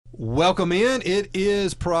Welcome in. It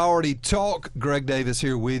is Priority Talk. Greg Davis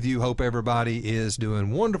here with you. Hope everybody is doing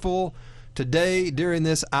wonderful today during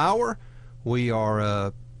this hour. We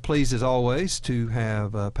are pleased as always to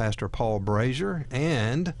have Pastor Paul Brasher,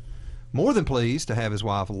 and more than pleased to have his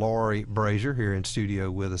wife Laurie Brasher here in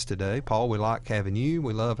studio with us today. Paul, we like having you.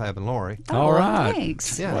 We love having Laurie. All right.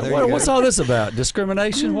 Thanks. Yeah, what's all this about?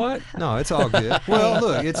 Discrimination? What? No, it's all good. Well,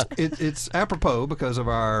 look, it's apropos because of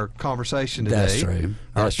our conversation today. That's true.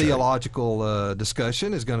 Our That's theological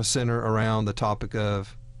discussion is going to center around the topic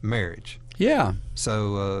of marriage. Yeah.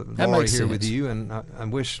 So That Laurie makes here sense. with you, and I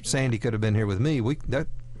wish Sandy could have been here with me.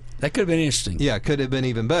 That could have been interesting. Yeah, could have been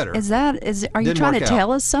even better. Are you Didn't trying work to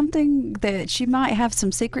tell us something that she might have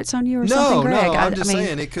some secrets on you or something, Greg? No, I'm just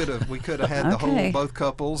saying we could have had Okay. both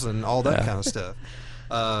couples and all that kind of stuff.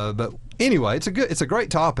 But anyway, it's a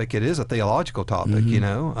great topic. It is a theological topic, you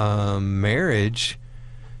know. Marriage.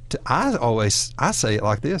 I say it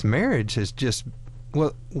like this: marriage is just.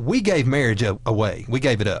 Well, we gave marriage away. We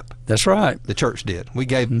gave it up. That's right. The church did. We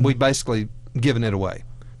basically given it away.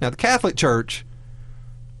 Now the Catholic Church,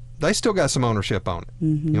 they still got some ownership on it.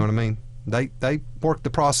 You know what I mean? They work the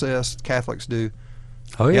process. Catholics do.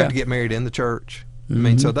 Oh, You yeah. have to get married in the church. I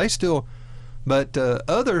mean, so they still, but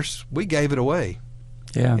others, we gave it away.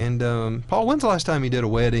 Yeah. And Paul, when's the last time you did a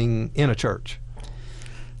wedding in a church?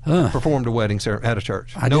 Performed a wedding at a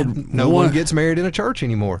church? No one gets married in a church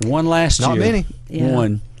anymore. One last year. Not many.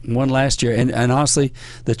 Yeah. One last year. And honestly,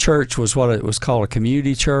 the church was what it was called, a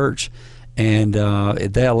community church. And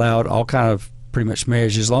they allowed all kind of pretty much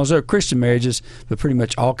marriages, as long as they're Christian marriages, but pretty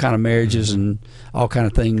much all kind of marriages and all kind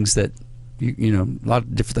of things that, you know, a lot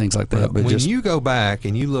of different things like that. But when you go back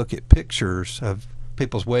and you look at pictures of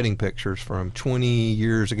people's wedding pictures from 20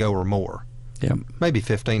 years ago or more, maybe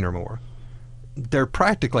 15 or more, they're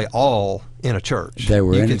practically all in a church. They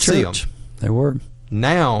were you in can a see church. them. They were.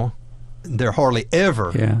 Now, they're hardly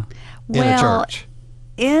ever in a church.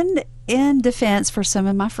 In defense for some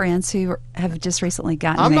of my friends who have just recently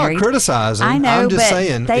gotten I'm married. not criticizing. I know, I'm just but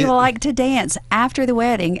saying they like to dance after the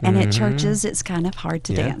wedding, and at churches it's kind of hard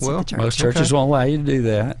to Yeah, dance well, at the church. Most churches won't allow you to do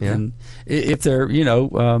that. Yeah. And if they're,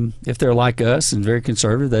 if they're like us and very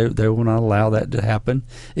conservative, they will not allow that to happen,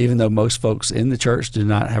 even though most folks in the church do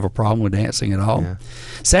not have a problem with dancing at all. Yeah.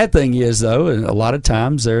 Sad thing is, though, and a lot of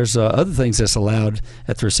times there's other things that's allowed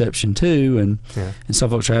at the reception, too, and some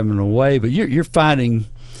folks are having them away. But you're finding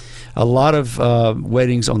a lot of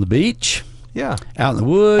weddings on the beach. Yeah. Out in the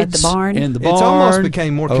woods. At the barn. In the barn. It's almost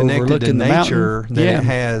became more connected to overlooking the nature mountain. than Yeah. it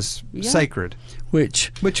has sacred.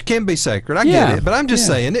 Which can be sacred. I get it. But I'm just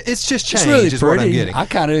saying, it's just change it's really is what I'm pretty. getting. I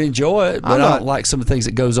kind of enjoy it, but I don't like some of the things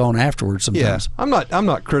that goes on afterwards sometimes. Yeah. I'm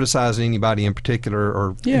not criticizing anybody in particular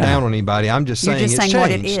or down on anybody. I'm just You're saying just it's saying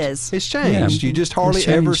changed. what it is. It's changed. Yeah. You just hardly It's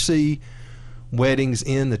ever changed. see weddings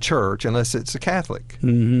in the church unless it's a Catholic.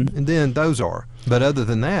 Mm-hmm. And then those are. But other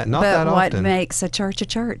than that, not that But what often. makes a church a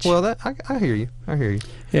church? Well, I hear you. I hear you.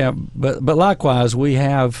 Yeah, but likewise, we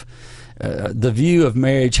have the view of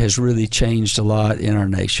marriage has really changed a lot in our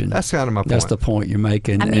nation. That's kind of my point. That's the point you're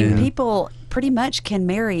making. I mean, and people pretty much can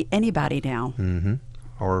marry anybody now. Mm-hmm.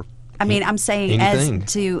 Or I mean, I'm saying anything.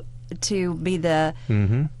 as to be the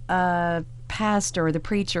pastor or the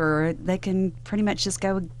preacher, they can pretty much just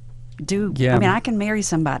go do. Yeah. I mean, I can marry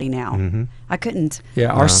somebody now. Mm-hmm. I couldn't.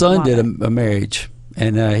 Yeah, our son Wow. did a marriage,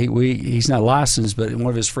 and he's not licensed, but one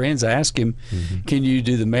of his friends asked him, "Can you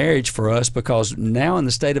do the marriage for us?" Because now in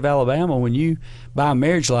the state of Alabama, when you buy a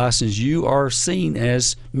marriage license, you are seen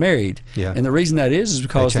as married. Yeah. And the reason that is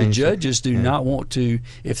because the changed it. judges do not want to.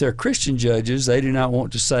 If they're Christian judges, they do not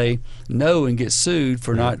want to say no and get sued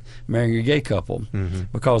for not marrying a gay couple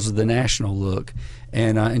because of the national look.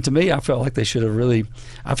 And to me, I felt like they should have really.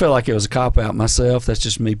 I felt like it was a cop out myself. That's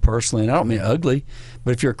just me personally, and I don't mean ugly,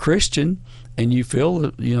 but if you're a Christian and you feel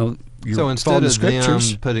that you're so instead following the of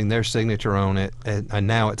scriptures, them putting their signature on it, and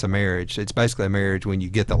now it's a marriage. It's basically a marriage when you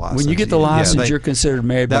get the license. when you get the license, you're considered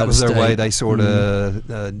married by That the was their state. way. They sort of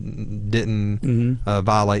didn't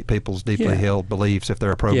violate people's deeply held beliefs if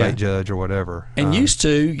they're a probate judge or whatever. And used to,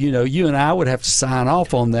 you and I would have to sign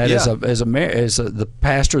off on that as the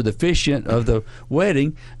pastor, the officiant of the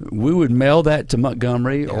wedding. We would mail that to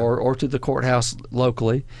Montgomery or to the courthouse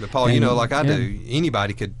locally. But Paul, like I do,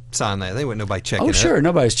 anybody could sign that. They wouldn't nobody checking it. Oh, sure,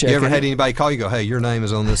 nobody's checking. You ever had it. anybody call you? Go, hey, your name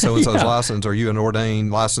is on this so and so's license. Are you an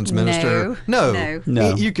ordained licensed minister?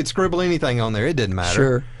 No. You could scribble anything on there. It didn't matter.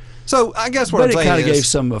 Sure. So I guess what But I'm it saying kind of is gave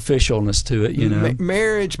some officialness to it,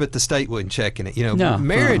 marriage, but the state wasn't checking it. No,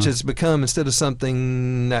 Marriage has become, instead of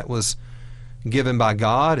something that was given by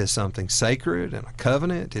God as something sacred and a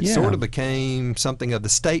covenant, it sort of became something of the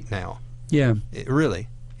state now. Yeah. Really.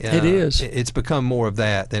 It is. It's become more of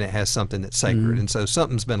that than it has something that's sacred, and so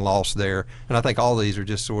something's been lost there. And I think all these are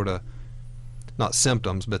just sort of not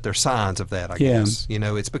symptoms, but they're signs of that. I guess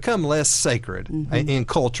it's become less sacred in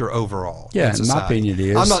culture overall. Yeah, in my opinion, it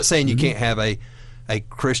is. I'm not saying you can't have a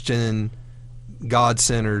Christian,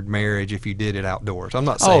 God-centered marriage if you did it outdoors. I'm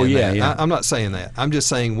not saying that. Yeah. I'm not saying that. I'm just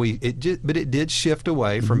saying but it did shift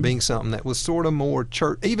away from being something that was sort of more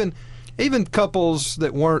church. Even couples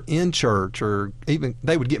that weren't in church, or even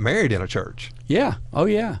they would get married in a church. Yeah. Oh,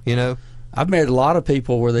 yeah. I've married a lot of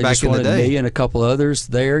people where they just wanted me and a couple others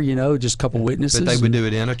there, just a couple witnesses. But they would do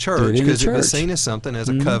it in a church because it was seen as something, as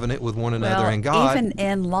a covenant with one another and God. Even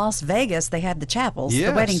in Las Vegas, they had the chapels, Yes.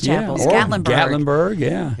 the wedding chapels, Or Gatlinburg.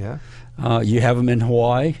 yeah. You have them in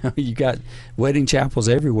Hawaii. You got wedding chapels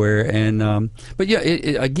everywhere, and but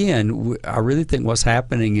again, I really think what's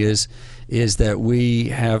happening is that we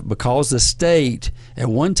have, because the state at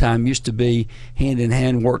one time used to be hand in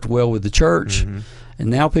hand, worked well with the church, and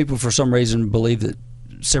now people for some reason believe that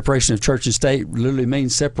separation of church and state literally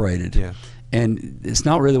means separated. Yeah. And it's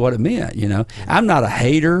not really what it meant, I'm not a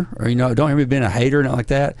hater, or, don't hear me being a hater and like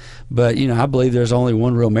that, but, I believe there's only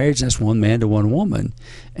one real marriage, and that's one man to one woman.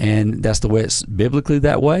 And that's the way it's biblically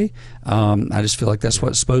that way. I just feel like that's what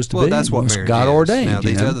it's supposed to be. Well, that's what marriage God is. ordained. Now,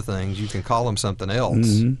 these other things, you can call them something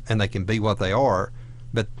else, and they can be what they are,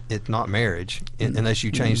 but it's not marriage unless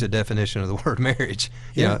you change the definition of the word marriage.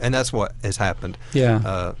 And that's what has happened.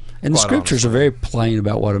 Yeah. And the scriptures are very plain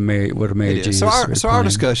about what a marriage is. So our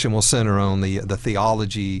discussion will center on the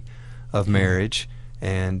theology of marriage,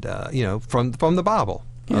 and from the Bible.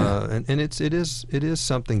 And it is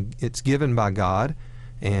something, it's given by God,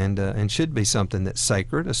 and should be something that's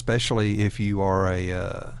sacred, especially if you are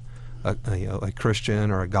a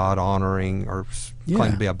Christian or a God honoring or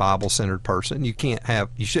claim to be a Bible centered person. You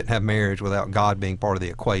shouldn't have marriage without God being part of the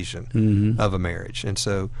equation of a marriage. And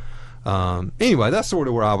so anyway, that's sort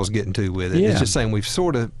of where I was getting to with it. It's just saying we've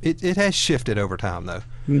sort of it has shifted over time though,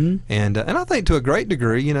 and I think to a great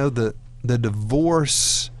degree, the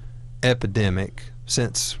divorce epidemic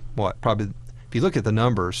since probably, if you look at the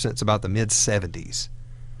numbers, since about the mid 70s.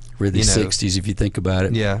 Really 60s if you think about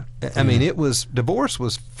it. Yeah. I mean, divorce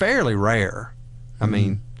was fairly rare. I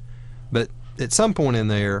mean, but at some point in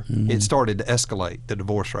there, it started to escalate, the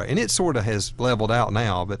divorce rate. And it sort of has leveled out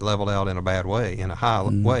now, but leveled out in a bad way, in a high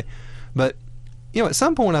way. But, at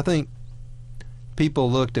some point, I think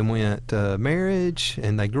people looked and went, marriage,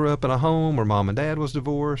 and they grew up in a home where mom and dad was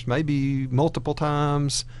divorced, maybe multiple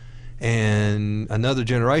times, and another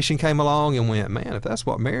generation came along and went, man, if that's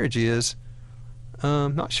what marriage is,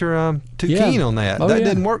 not sure I'm too keen on that. That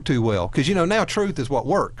didn't work too well, because now truth is what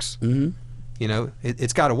works.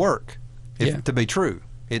 It's got to work to be true.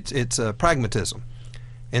 It's pragmatism,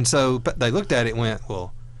 and so but they looked at it and went,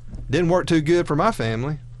 well, didn't work too good for my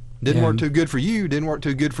family, didn't work too good for you, didn't work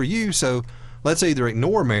too good for you. So let's either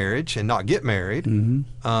ignore marriage and not get married,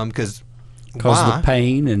 because of the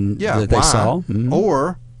pain that they saw,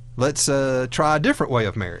 or let's try a different way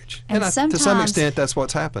of marriage. And to some extent, that's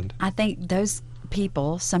what's happened. I think those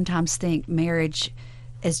people sometimes think marriage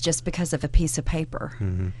is just because of a piece of paper.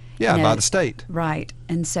 By the state. Right.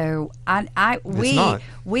 And so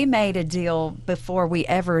we made a deal before we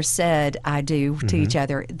ever said I do to each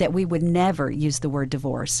other that we would never use the word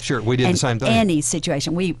divorce. Sure, we did the same thing. Any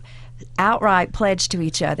situation. We outright pledged to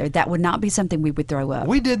each other that would not be something we would throw up.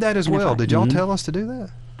 We did that as well. Did y'all tell us to do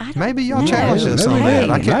that? Maybe y'all know. challenged us on that.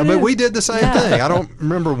 I can't. But we did the same thing. I don't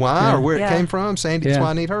remember why or where it came from. Sandy, that's why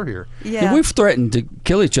I need her here. Yeah. We've threatened to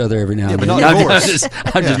kill each other every now and then. But not divorce.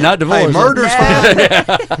 I'm just not divorce. Hey, murder's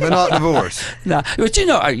fine, but not divorce. No,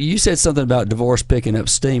 but you said something about divorce picking up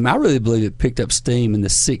steam. I really believe it picked up steam in the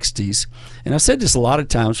 60s. And I've said this a lot of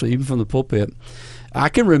times, even from the pulpit. I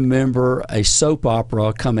can remember a soap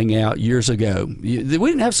opera coming out years ago. We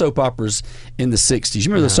didn't have soap operas in the 60s. You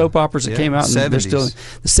remember the soap operas that came out? In the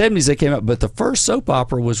 70s they came out, but the first soap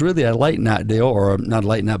opera was really a late night deal, or not a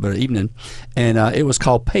late night, but an evening, and it was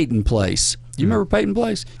called Peyton Place. Do you remember Peyton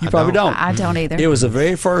Place? You probably don't. I don't either. It was the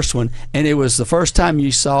very first one, and it was the first time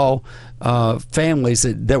you saw families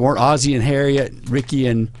that weren't Ozzie and Harriet, Ricky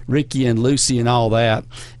and Lucy and all that,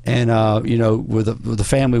 and where the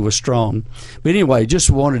family was strong. But anyway,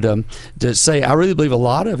 just wanted to say I really believe a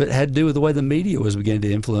lot of it had to do with the way the media was beginning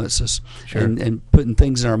to influence us, and putting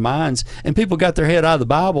things in our minds, and people got their head out of the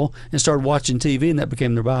Bible and started watching TV, and that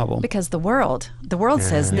became their Bible. Because the world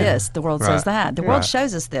says this, the world says that, the world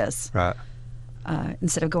shows us this. Right.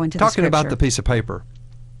 Instead of going to talking the about the piece of paper,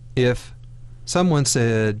 if someone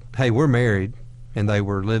said, "Hey, we're married," and they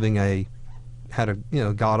were had a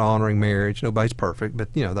God honoring marriage, nobody's perfect,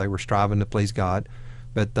 but they were striving to please God.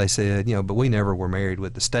 But they said, but we never were married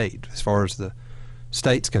with the state. As far as the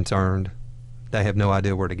state's concerned, they have no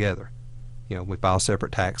idea we're together. We file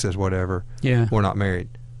separate taxes, whatever. Yeah. We're not married.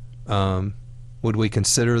 Would we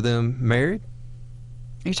consider them married?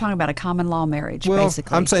 You're talking about a common law marriage, well,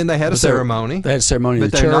 basically. I'm saying they had a ceremony. They had a ceremony but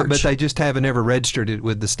in the church. but they just haven't ever registered it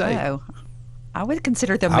with the state. No. I would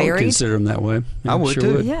consider them I married. would consider them that way. I would sure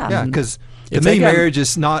too. Would. Yeah. Because to If me, they got- marriage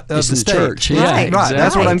is not of It's the in the state. church. Right. Yeah, Right. Right.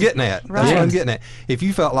 That's what I'm Right. getting at. That's Right. what I'm getting at. If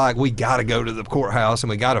you felt like we got to go to the courthouse and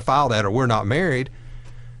we got to file that, or we're not married,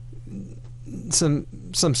 some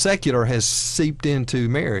secular has seeped into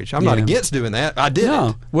marriage. I'm not Yeah. against doing that. I did No.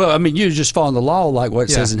 it. Well, I mean, you're just following the law, like what it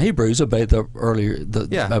Yeah. says in Hebrews, obey the law.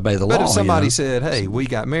 But if somebody you know? said, "Hey, we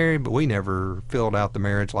got married, but we never filled out the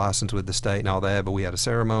marriage license with the state and all that, but we had a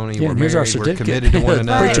ceremony. Yeah, we're here's our married. We're certificate." committed to one The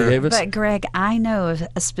another." preacher gave us. But Greg, I know of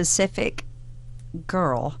a specific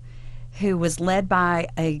girl who was led by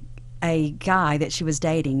a guy that she was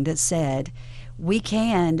dating that said, we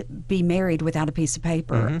can be married without a piece of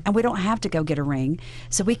paper, and we don't have to go get a ring,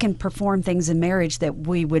 so we can perform things in marriage that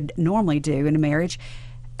we would normally do in a marriage,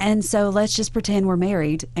 and so let's just pretend we're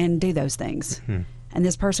married and do those things. And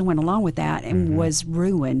this person went along with that and was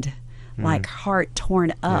ruined, like heart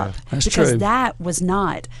torn up, That's because true. that was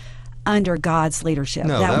not under God's leadership.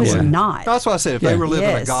 No, that was wasn't. not. That's why I said if they were living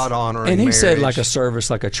a Yes. God-honoring And he marriage. said like a service,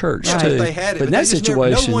 like a church, Yeah, too. if they had it, but in they that just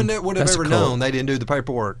situation, no one that would have that's ever a cult. known they didn't do the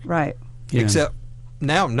paperwork. Right. Yeah. Except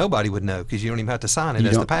now nobody would know because you don't even have to sign it You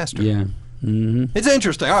as the don't- pastor. Yeah. Mm-hmm. It's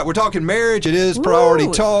interesting. All right, we're talking marriage. It is priority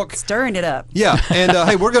Woo! talk. Stirring it up. Yeah, and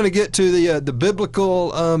hey, we're going to get to the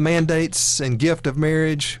biblical mandates and gift of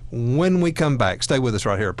marriage when we come back. Stay with us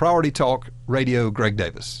right here. Priority Talk Radio, Greg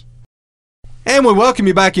Davis. And we welcome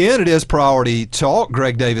you back in. It is Priority Talk.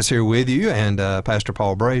 Greg Davis here with you, and Pastor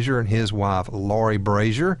Paul Brasher and his wife, Laurie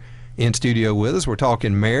Brasher, in studio with us. We're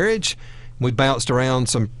talking marriage. We bounced around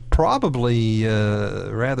some probably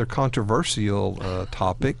rather controversial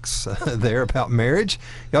topics there about marriage.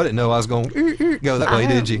 Y'all didn't know I was going to go that way,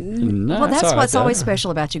 did you? No, Well, it's that's all what's right, always though.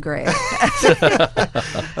 special about you, Greg.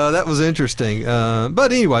 That was interesting.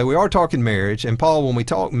 But anyway, we are talking marriage. And Paul, when we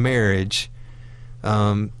talk marriage,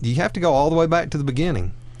 you have to go all the way back to the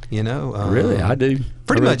beginning. Really, I do.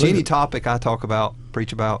 Pretty I really much any believe it. topic I talk about,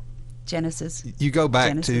 preach about, Genesis. you go back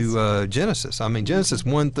Genesis. to Genesis. I mean, Genesis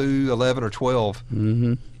 1 through 11 or 12,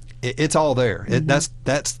 Mm-hmm. it's all there. That's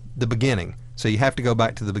the beginning. So you have to go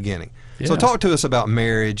back to the beginning. So Yeah. talk to us about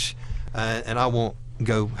marriage, and I won't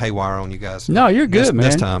go haywire on you guys. No, you're good, man.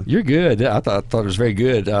 This time. You're good. I thought it was very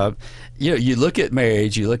good. You look at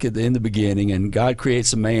marriage, you look at in the beginning, and God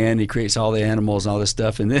creates a man, he creates all the animals and all this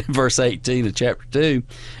stuff. And then in verse 18 of chapter 2,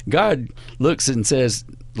 God looks and says,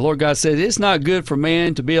 the Lord God says, it's not good for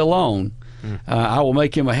man to be alone. I will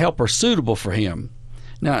make him a helper suitable for him.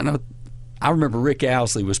 Now, I remember Rick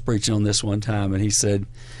Owsley was preaching on this one time, and he said,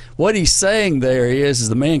 what he's saying there is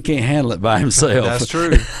the man can't handle it by himself. That's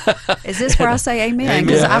true. Is this where I say amen?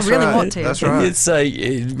 Because Amen. I That's really right. want to. That's And right. he'd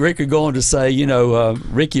say, Rick would go on to say,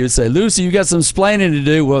 Ricky would say, Lucy, you got some splaining to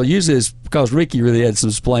do. Well, usually it's because Ricky really had some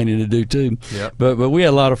splaining to do too. Yep. But we had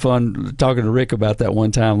a lot of fun talking to Rick about that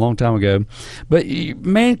one time, a long time ago. But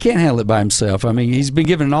man can't handle it by himself. I mean, he's been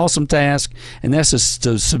given an awesome task, and that's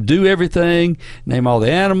to subdue everything, name all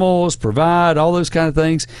the animals, provide, all those kind of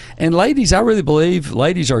things. And ladies, I really believe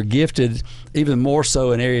ladies are gifted even more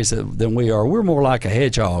so in areas than we are. We're more like a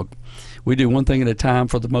hedgehog. We do one thing at a time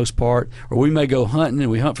for the most part, or we may go hunting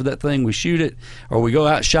and we hunt for that thing, we shoot it, or we go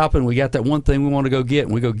out shopping, we got that one thing we want to go get,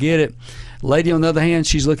 and we go get it. Lady, on the other hand,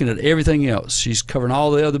 she's looking at everything else. She's covering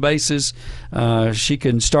all the other bases. She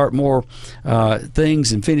can start more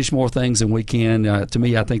things and finish more things than we can. To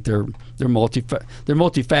me, I think they're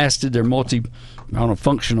multifaceted. They're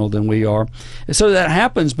functional than we are. And so that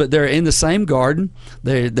happens, but they're in the same garden.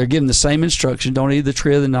 They're given the same instruction: don't eat the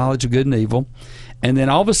tree of the knowledge of good and evil. And then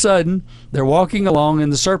all of a sudden, they're walking along,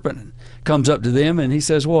 and the serpent comes up to them, and he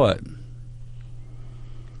says, "What?"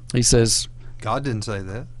 He says, God didn't say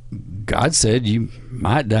that. God said you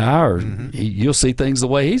might die, or you'll see things the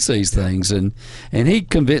way he sees things. And he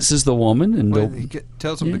convinces the woman. And Well, he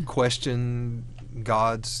tells them to question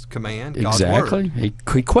God's command, God's exactly. word.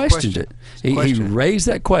 He questioned it. He raised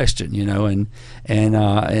that question,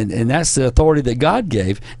 and that's the authority that God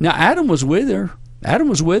gave. Now, Adam was with her. Adam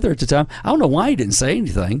was with her at the time. I don't know why he didn't say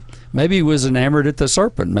anything. Maybe he was enamored at the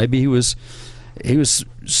serpent. Maybe he was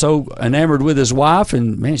so enamored with his wife,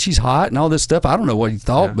 and man, she's hot and all this stuff. I don't know what he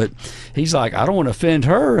thought, but he's like, I don't want to offend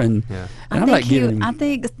her, and I'm not giving him. I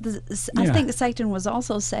think Satan was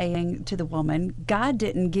also saying to the woman, God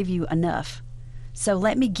didn't give you enough, so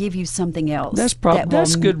let me give you something else. That's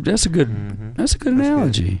good. That's a good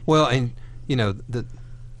analogy. Well, and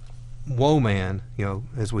Woe Man,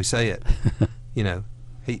 as we say it,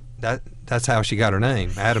 that's how she got her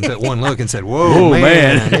name. Adam took one look and said, "Whoa,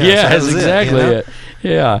 man!" Yeah, so that's exactly it.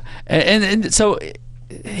 Yeah, and so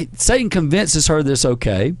Satan convinces her this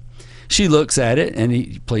okay. She looks at it and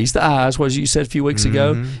he please the eyes. What you said a few weeks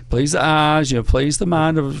ago? Please the eyes. Please the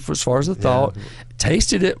mind as far as the thought.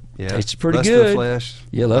 Tasted it. Yeah. Tasted pretty lust good. Of the flesh.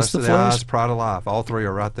 Yeah, lust of the flesh. Eyes, pride of life. All three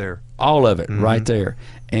are right there. All of it right there.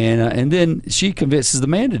 And then she convinces the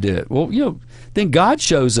man to do it. Well, then God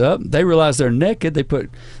shows up. They realize they're naked. They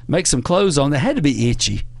make some clothes on. They had to be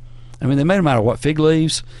itchy. I mean, they made them out of what, fig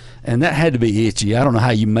leaves? And that had to be itchy. I don't know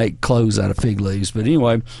how you make clothes out of fig leaves, but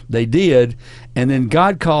anyway, they did. And then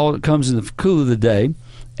God comes in the cool of the day,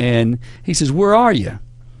 and he says, "Where are you?"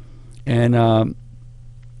 And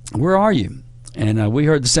where are you? And we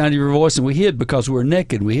heard the sound of your voice, and we hid because we were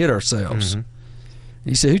naked. We hid ourselves.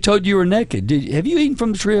 He said, "Who told you were naked? Have you eaten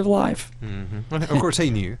from the tree of life?" Of course,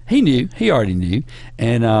 he knew. He knew. He already knew,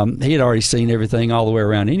 and he had already seen everything all the way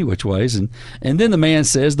around any which ways. And then the man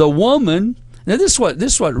says, "The woman." Now this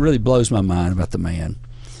is what really blows my mind about the man.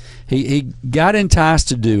 He got enticed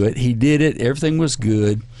to do it. He did it. Everything was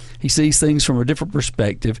good. He sees things from a different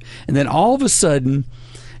perspective, and then all of a sudden,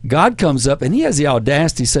 God comes up and he has the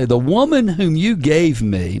audacity to say, "The woman whom you gave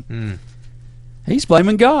me." He's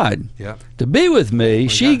blaming God. To be with me,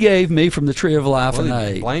 she gave me from the tree of life and I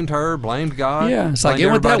ate. Blamed her, blamed God. Yeah, it's like it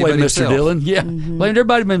went that way, Mr. Dillon. Yeah, blamed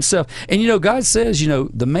everybody but himself. And God says,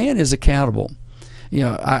 the man is accountable.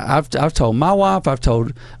 I've told my wife, I've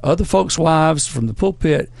told other folks' wives from the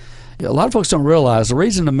pulpit. A lot of folks don't realize the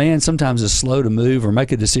reason a man sometimes is slow to move or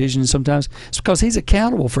make a decision sometimes is because he's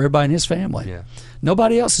accountable for everybody in his family. Yeah.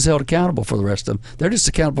 Nobody else is held accountable for the rest of them. They're just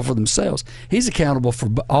accountable for themselves. He's accountable for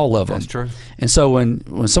all of them. That's true. And so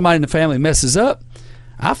when somebody in the family messes up,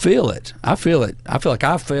 I feel it. I feel like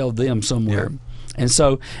I failed them somewhere. Yeah. And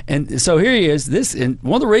so here he is. And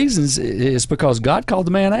one of the reasons is because God called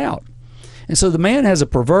the man out. And so the man has a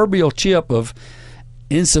proverbial chip of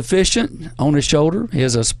insufficient on his shoulder. He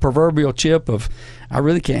has a proverbial chip of, I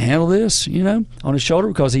really can't handle this, on his shoulder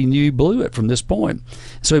because he knew he blew it from this point.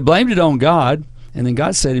 So he blamed it on God, and then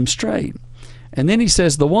God set him straight. And then he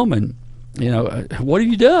says, the woman, what have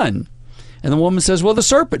you done? And the woman says, well, the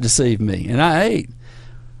serpent deceived me, and I ate.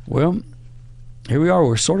 Well, here we are.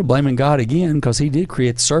 We're sort of blaming God again because he did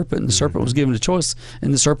create the serpent, and the serpent was given a choice,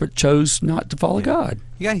 and the serpent chose not to follow God.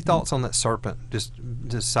 You got any thoughts on that serpent? Just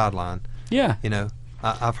sideline. Yeah.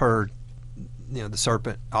 I've heard, the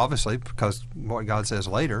serpent, obviously, because what God says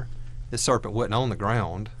later, this serpent wasn't on the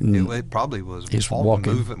ground. It probably was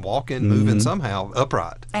walking, moving somehow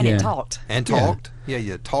upright. And it talked. And talked.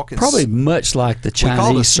 Yeah, talking. Probably much like the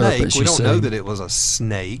Chinese serpent. We don't know that it was a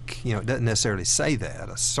snake. It doesn't necessarily say that,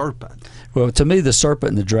 a serpent. Well, to me, the serpent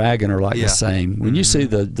and the dragon are like the same. When you see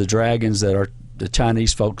the dragons that are the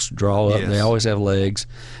Chinese folks draw up, they always have legs.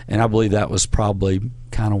 And I believe that was probably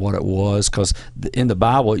kind of what it was, because in the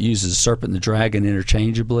Bible it uses the serpent and the dragon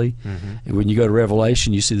interchangeably. And when you go to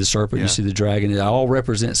Revelation, you see the serpent, you see the dragon. It all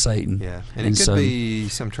represents Satan. Yeah, and it could be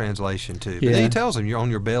some translation too. But then he tells him, "You're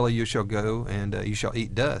on your belly, you shall go, and you shall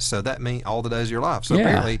eat dust." So that means all the days of your life. So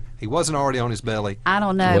apparently he wasn't already on his belly. I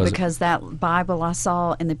don't know, because that Bible I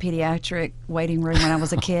saw in the pediatric waiting room when I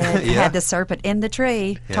was a kid had the serpent in the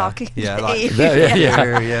tree talking. Yeah,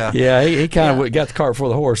 he kind of got the cart before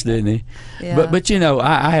the horse, didn't he? Yeah. But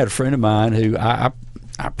I had a friend of mine who I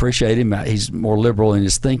appreciate him. He's more liberal in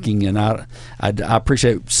his thinking, and I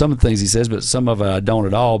appreciate some of the things he says, but some of it I don't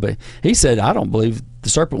at all. But he said, I don't believe the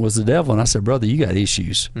serpent was the devil. And I said, brother, you got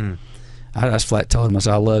issues. I just flat told him, I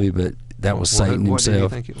said, I love you, but that was Satan himself. What did he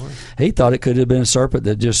think it was? He thought it could have been a serpent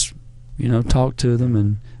that just, talked to them,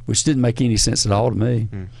 and which didn't make any sense at all to me.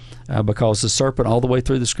 Because the serpent all the way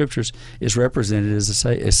through the scriptures is represented as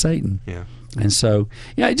Satan. Yeah. And so,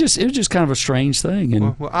 it was just kind of a strange thing.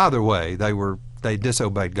 And well, either way, they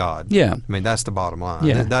disobeyed God. Yeah. I mean, that's the bottom line.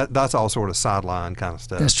 Yeah. That's all sort of sideline kind of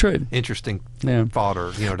stuff. That's true. Interesting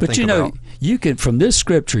fodder, to think about. But you can, from this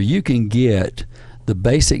scripture, you can get the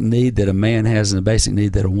basic need that a man has and the basic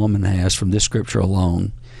need that a woman has from this scripture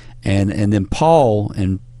alone. And then Paul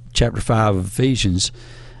in chapter 5 of Ephesians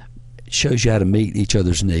shows you how to meet each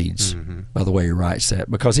other's needs by the way he writes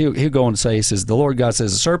that, because he'll go on to say, he says, the Lord God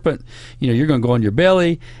says, the serpent, you're going to go on your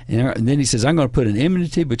belly, and then he says, I'm going to put an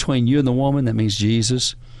enmity between you and the woman, that means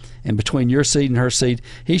Jesus, and between your seed and her seed.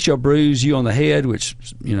 He shall bruise you on the head, which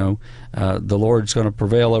the Lord's going to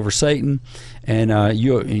prevail over Satan, and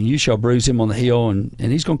you shall bruise him on the heel, and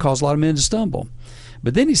he's going to cause a lot of men to stumble.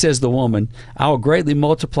 But then he says, the woman, I will greatly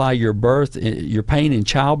multiply your pain in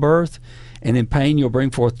childbirth, and in pain you'll bring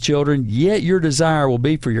forth children. Yet your desire will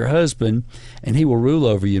be for your husband, and he will rule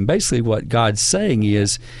over you. And basically what God's saying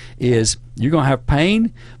is you're going to have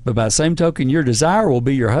pain, but by the same token, your desire will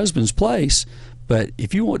be your husband's place. But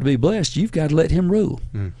if you want to be blessed, you've got to let him rule.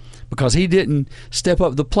 Because he didn't step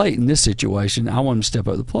up the plate in this situation. I want him to step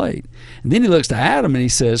up the plate. And then he looks to Adam and he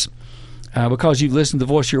says, because you've listened to the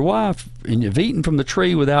voice of your wife, and you've eaten from the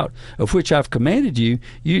tree of which I've commanded you,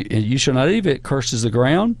 you shall not eat it. Curses the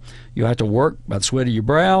ground. You'll have to work by the sweat of your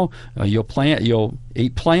brow. You'll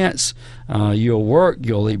eat plants. You'll work.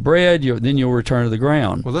 You'll eat bread. Then you'll return to the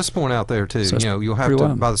ground. Well, let's point out there too. So you'll have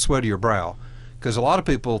to by the sweat of your brow, because a lot of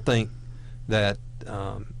people think that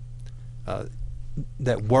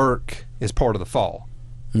that work is part of the fall.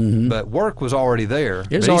 But work was already there.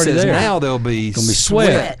 It's already there. Now there'll be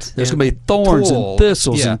sweat. There's going to be thorns and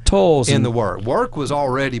thistles and toils in the work. Work was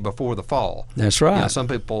already before the fall. That's right. Some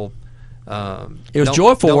people it was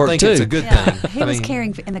joyful work think too. It's a good thing. He was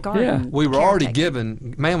caring in the garden. Yeah. We were already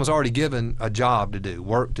given. Man was already given a job to do,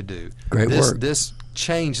 work to do. Great work. This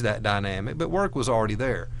changed that dynamic, but work was already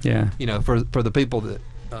there. Yeah. For the people that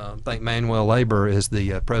think Manuel Labor is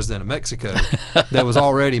the president of Mexico, there was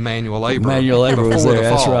already manual labor. Manual labor was there.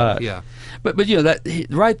 That's fall. right. Yeah. But that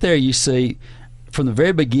right there, you see, from the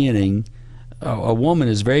very beginning, a woman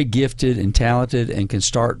is very gifted and talented and can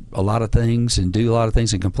start a lot of things and do a lot of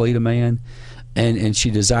things and complete a man, and she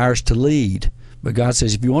desires to lead. But God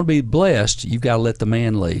says, if you want to be blessed, you've got to let the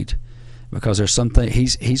man lead, because there's something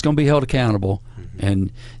he's going to be held accountable.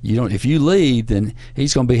 And if you lead, then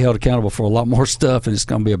he's going to be held accountable for a lot more stuff, and it's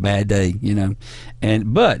going to be a bad day,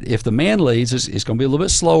 But if the man leads, it's going to be a little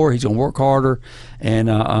bit slower. He's going to work harder, and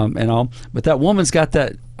all. But that woman's got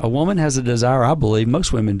that. A woman has a desire. I believe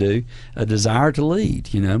most women do, a desire to lead.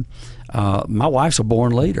 My wife's a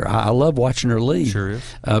born leader. I love watching her lead. Sure is.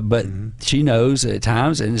 But she knows at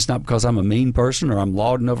times, and it's not because I'm a mean person or I'm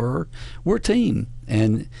lauding over her. We're a team,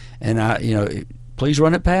 and I please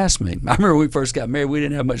run it past me. I remember when we first got married, we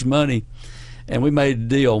didn't have much money, and we made a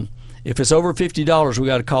deal. If it's over $50, we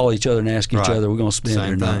got to call each other and ask each other, we're going to spend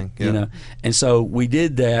it or not. Yep. And so we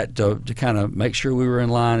did that to kind of make sure we were in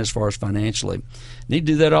line as far as financially. Need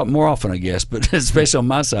to do that more often, I guess, but especially on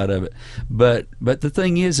my side of it. But the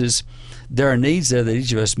thing is there are needs there that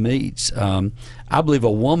each of us meets. I believe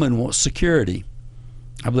a woman wants security.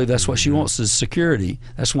 I believe that's what she wants, is security.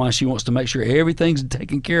 That's why she wants to make sure everything's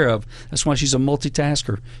taken care of. That's why she's a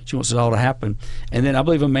multitasker. She wants it all to happen. And then I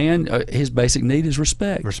believe a man, his basic need is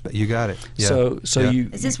respect. Respect. You got it. Yeah. So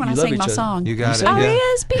you. Is this when you I love sing each my other. song? You got it.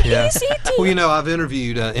 R-E-S-P-E-C-T. Well, I've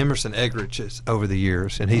interviewed Emerson Eggerichs over the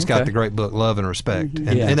years, and he's got the great book Love and Respect,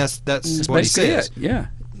 and that's what he says. Yeah.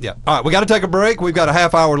 All right, we got to take a break. We've got a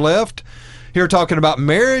half hour left. Here talking about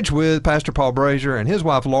marriage with Pastor Paul Brasher and his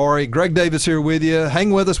wife Laurie. Greg Davis here with you.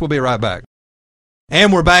 Hang with us. We'll be right back.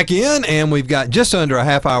 And we're back in, and we've got just under a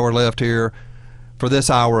half hour left here for this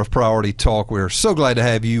hour of Priority Talk. We're so glad to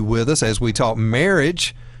have you with us as we talk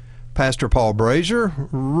marriage. Pastor Paul Brasher,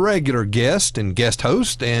 regular guest and guest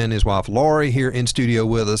host, and his wife Laurie here in studio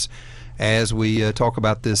with us as we talk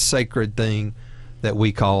about this sacred thing that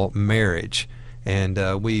we call marriage.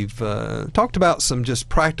 And we've talked about some just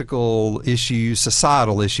practical issues,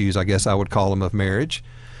 societal issues, I guess I would call them, of marriage.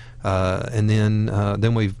 And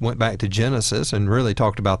then we went back to Genesis and really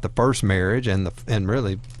talked about the first marriage and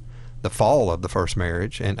really the fall of the first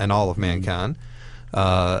marriage and all of mankind.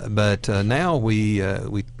 But now we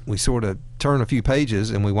sort of turn a few pages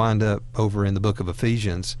and we wind up over in the book of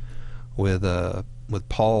Ephesians with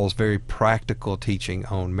Paul's very practical teaching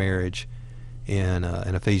on marriage in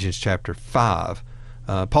Ephesians chapter 5.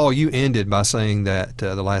 Paul, you ended by saying that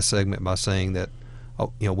the last segment by saying that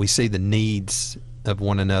we see the needs of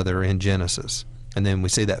one another in Genesis, and then we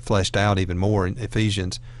see that fleshed out even more in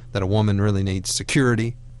Ephesians, that a woman really needs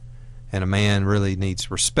security and a man really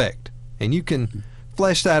needs respect. And you can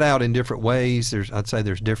flesh that out in different ways. I'd say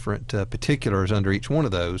there's different particulars under each one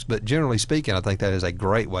of those, but generally speaking, I think that is a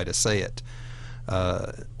great way to say it,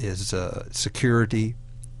 is security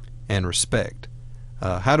and respect.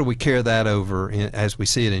 How do we carry that over as we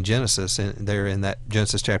see it in Genesis, there in that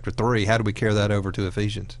Genesis chapter 3? How do we carry that over to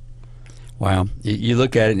Ephesians? Wow. You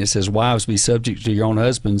look at it and it says, wives, be subject to your own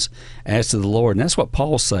husbands as to the Lord. And that's what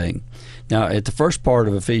Paul's saying. Now, at the first part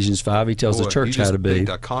of Ephesians 5, he tells the church how to be.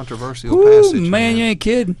 A controversial passage. Man, you ain't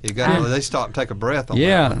kidding. You got to they stop and take a breath on that.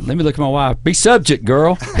 Yeah, let me look at my wife. Be subject,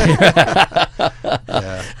 girl.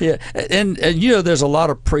 Yeah. And there's a lot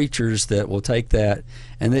of preachers that will take that,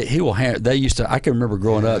 and they used to. I can remember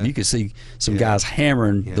growing up, you could see some guys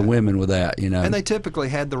hammering the women with that. And they typically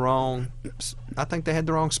had the wrong. I think they had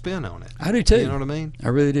the wrong spin on it. I do too. You know what I mean? I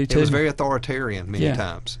really do too. It was very authoritarian many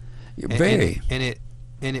times. Very.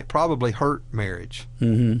 And it probably hurt marriage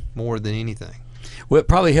more than anything. Well, it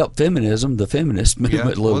probably helped feminism, the feminist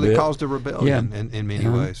movement, a little bit. Well, it caused a rebellion in many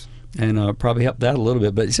ways. And probably helped that a little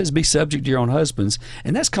bit. But he says, be subject to your own husbands.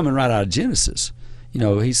 And that's coming right out of Genesis.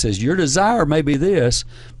 He says, your desire may be this,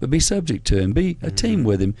 but be subject to him. Be a team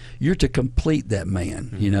with him. You're to complete that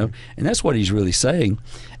man, And that's what he's really saying.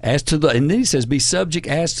 And then he says, be subject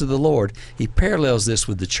as to the Lord. He parallels this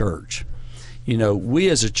with the church. We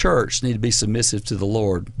as a church need to be submissive to the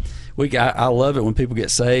Lord. I love it when people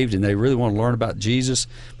get saved and they really want to learn about Jesus.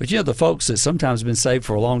 But the folks that sometimes have been saved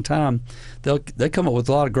for a long time, they come up with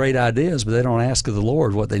a lot of great ideas, but they don't ask of the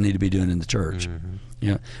Lord what they need to be doing in the church.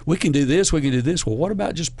 We can do this, we can do this. Well, what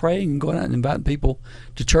about just praying and going out and inviting people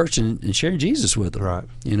to church and sharing Jesus with them? Right.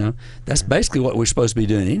 That's basically what we're supposed to be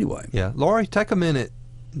doing anyway. Yeah. Laurie, take a minute.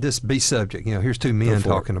 This be subject. Here's two men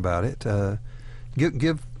talking about it.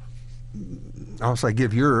 I'll say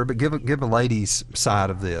give a lady's side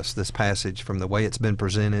of this passage, from the way it's been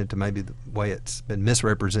presented to maybe the way it's been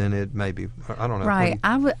misrepresented. Maybe, I don't know. Right.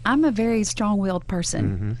 I'm a very strong-willed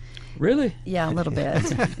person. Really? Yeah, a little bit.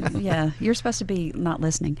 Yeah, you're supposed to be not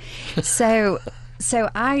listening. So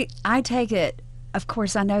I take it. Of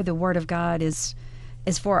course, I know the Word of God is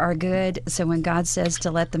for our good. So when God says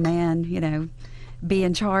to let the man, be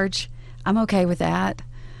in charge, I'm okay with that,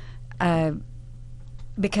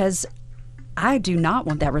 because I do not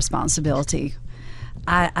want that responsibility.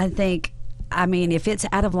 I think, if it's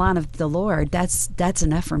out of line of the Lord, that's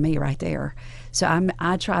enough for me right there. So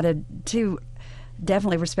I try to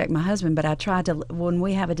definitely respect my husband, but I try to, when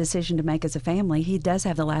we have a decision to make as a family, he does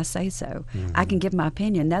have the last say so. I can give my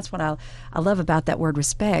opinion. That's what I love about that word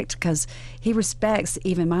respect, because he respects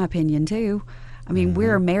even my opinion too.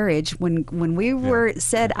 We're a marriage. When we were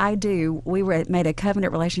said I do, we made a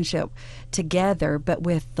covenant relationship together, but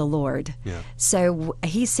with the Lord. Yeah. So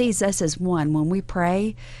he sees us as one. When we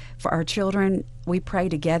pray for our children, we pray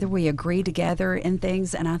together, we agree together in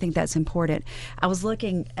things, and I think that's important. I was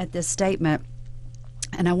looking at this statement,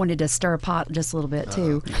 and I wanted to stir a pot just a little bit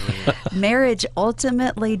too. Marriage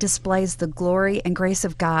ultimately displays the glory and grace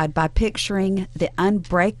of God by picturing the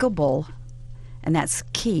unbreakable, and that's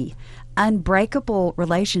key, unbreakable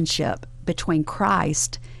relationship between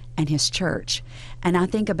Christ and his church. And I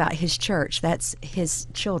think about his church, that's his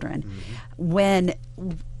children. When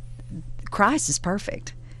Christ is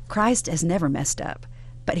perfect, Christ has never messed up,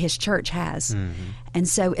 but his church has. And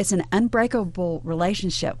so it's an unbreakable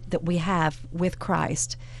relationship that we have with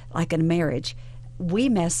Christ, like in a marriage. We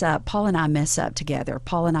mess up, Paul and I mess up together,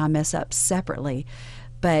 Paul and I mess up separately.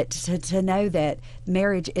 But to know that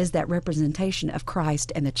marriage is that representation of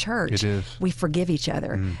Christ and the church, it is. We forgive each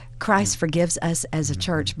other. Christ forgives us as a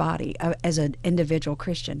church body, as an individual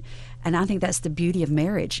Christian. And I think that's the beauty of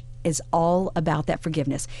marriage, is all about that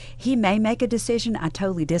forgiveness. He may make a decision I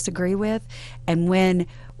totally disagree with, and when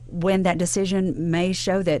that decision may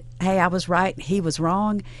show that, hey, I was right, he was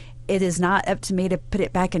wrong, it is not up to me to put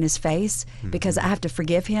it back in his face, because I have to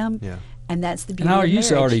forgive him. Yeah. And that's the beauty of And marriage.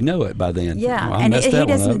 you already know it by then. Yeah, Well, and he that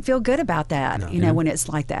doesn't feel good about that, when it's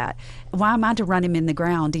like that. Why am I to run him in the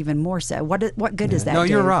ground even more so? What good does that do? No,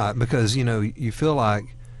 you're right, because, you feel like,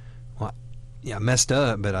 well, I messed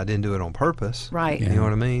up, but I didn't do it on purpose. Right. You know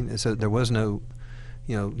what I mean? So there was no,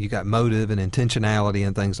 you got motive and intentionality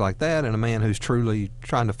and things like that, and a man who's truly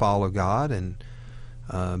trying to follow God and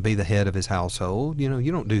be the head of his household, you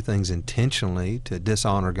don't do things intentionally to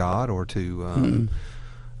dishonor God or to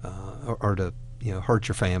or to hurt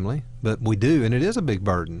your family, but we do, and it is a big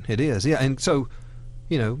burden. It is, yeah. And so,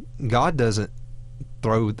 God doesn't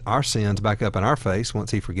throw our sins back up in our face once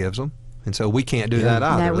He forgives them, and so we can't do that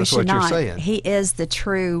either. No, That's what you're saying. He is the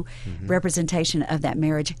true representation of that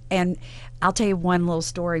marriage. And I'll tell you one little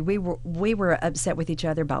story. We were upset with each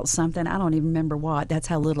other about something. I don't even remember what. That's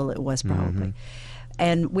how little it was, probably.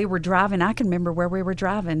 And we were driving. I can remember where we were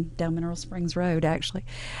driving, down Mineral Springs Road, actually.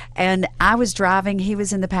 And I was driving. He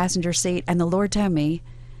was in the passenger seat. And the Lord told me,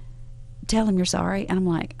 tell him you're sorry. And I'm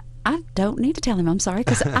like, I don't need to tell him I'm sorry,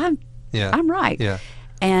 because I'm right. Yeah.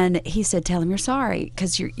 And he said, tell him you're sorry,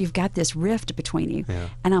 because you've got this rift between you. Yeah.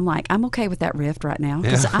 And I'm like, I'm okay with that rift right now,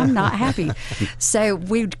 because I'm not happy. So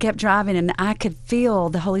we kept driving, and I could feel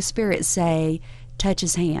the Holy Spirit say, touch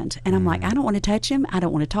his hand. And I'm like, I don't want to touch him. I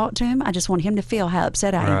don't want to talk to him. I just want him to feel how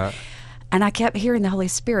upset I am. Right. And I kept hearing the Holy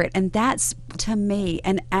Spirit. And that's, to me,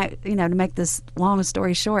 and to make this long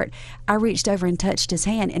story short, I reached over and touched his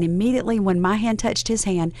hand. And immediately when my hand touched his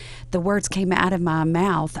hand, the words came out of my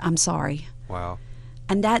mouth, I'm sorry. Wow.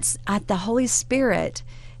 And that's, the Holy Spirit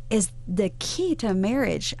is the key to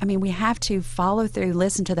marriage. We have to follow through,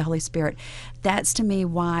 listen to the Holy Spirit. That's, to me,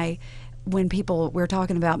 why when we're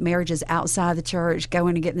talking about marriages outside the church,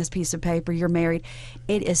 going and getting this piece of paper, you're married,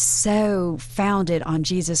 it is so founded on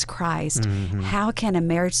Jesus Christ. Mm-hmm. How can a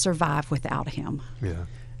marriage survive without him?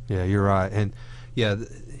 Yeah, you're right. And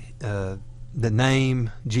the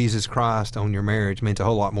name Jesus Christ on your marriage means a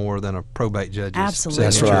whole lot more than a probate judge's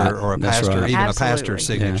Absolutely. signature That's right. or a That's pastor, right. even Absolutely. a pastor's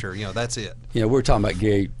signature. That's it. We were talking about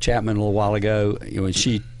Gary Chapman a little while ago. When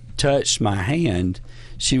she touched my hand,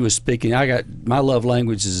 she was speaking. My love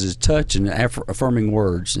language is touch and affirming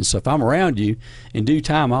words. And so if I'm around you, in due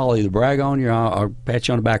time, I'll either brag on you or I'll pat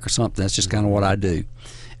you on the back or something. That's just kind of what I do.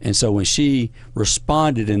 And so when she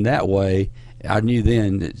responded in that way, I knew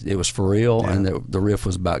then that it was for real, and the riff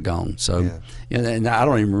was about gone. So, and I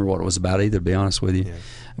don't even remember what it was about either, to be honest with you. Yeah.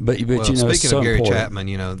 But Speaking it's so of Gary important.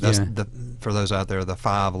 Chapman, that's for those out there, the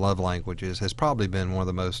 5 love languages has probably been one of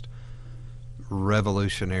the most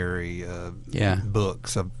revolutionary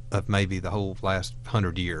books of maybe the whole last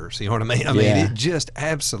 100 years. You know what I mean? I mean, it just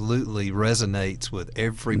absolutely resonates with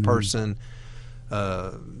every person,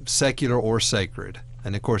 secular or sacred.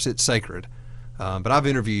 And of course, it's sacred. But I've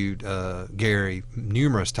interviewed Gary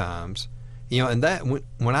numerous times, and that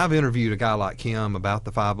when I've interviewed a guy like him about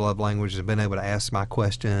the 5 love languages and been able to ask my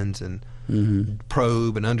questions and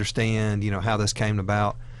probe and understand, how this came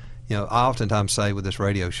about, I oftentimes say with this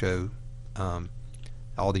radio show,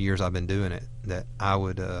 all the years I've been doing it, that I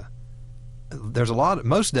would,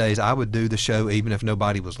 most days I would do the show even if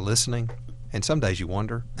nobody was listening, and some days you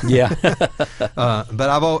wonder. Yeah.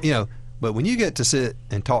 But when you get to sit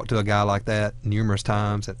and talk to a guy like that numerous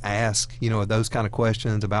times and ask, those kind of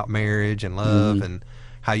questions about marriage and love and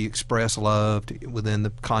how you express love within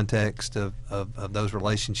the context of those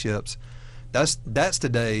relationships, that's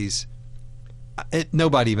today's.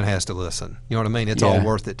 Nobody even has to listen. You know what I mean? It's all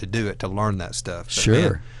worth it to do it, to learn that stuff. But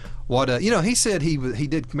Sure. Man, he said he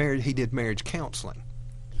did marriage counseling.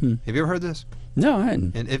 Have you ever heard this? No, I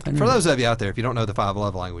hadn't. And for those of you out there, if you don't know the 5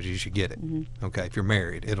 love languages, you should get it. Okay, if you're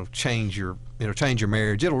married, it'll change your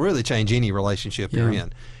marriage. It'll really change any relationship you're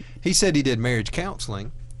in. He said he did marriage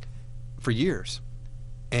counseling for years,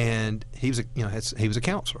 and he was a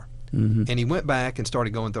counselor. And he went back and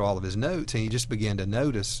started going through all of his notes, and he just began to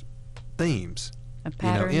notice themes,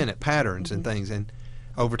 patterns and things. And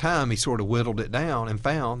over time, he sort of whittled it down and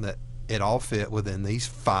found that it all fit within these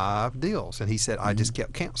 5 deals. And he said, I just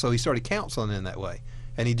kept so he started counseling in that way,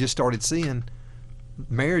 and he just started seeing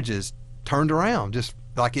marriages turned around, just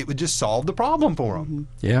like it would just solve the problem for him.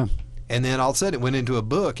 Yeah. And then all of a sudden it went into a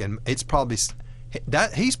book, and it's probably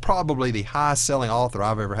he's probably the highest selling author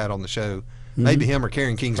I've ever had on the show. Maybe him or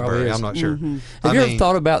Karen Kingsbury, I'm not sure. Have you ever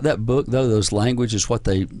thought about that book, though, those languages, what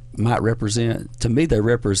they might represent? To me, they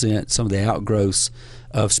represent some of the outgrowths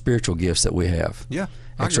of spiritual gifts that we have. Yeah.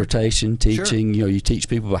 Exhortation, teaching, you teach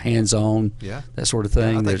people hands-on, that sort of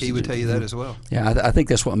thing. I think he would tell you that as well. Yeah, I think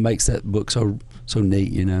that's what makes that book so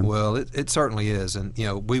neat, Well, it certainly is. And,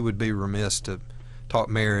 we would be remiss to talk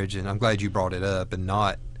marriage, and I'm glad you brought it up, and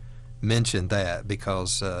not mention that,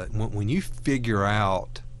 because when you figure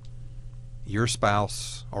out your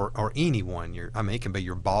spouse or anyone, it can be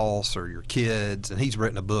your boss or your kids, and he's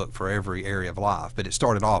written a book for every area of life, but it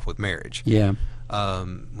started off with marriage. Yeah.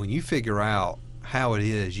 When you figure out how it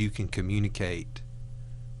is you can communicate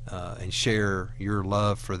and share your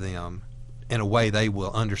love for them in a way they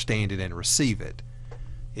will understand it and receive it,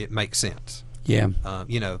 it makes sense. Yeah.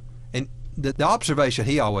 And the observation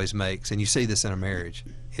he always makes, and you see this in a marriage,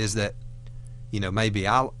 is that,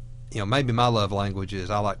 maybe my love language is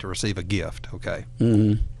I like to receive a gift, okay?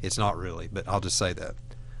 It's not really, but I'll just say that.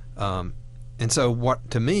 And so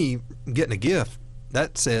to me, getting a gift,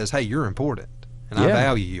 that says, hey, you're important, and I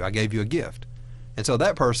value you. I gave you a gift. And so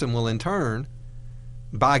that person will in turn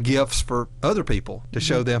buy gifts for other people to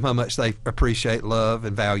show them how much they appreciate, love,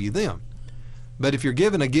 and value them. But if you're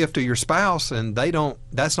giving a gift to your spouse and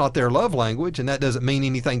that's not their love language, and that doesn't mean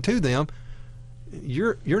anything to them,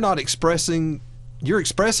 you're not expressing. You're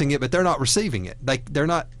expressing it, but they're not receiving it. They're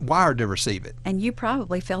not wired to receive it. And you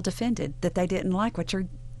probably felt offended that they didn't like what you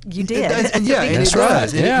did. And it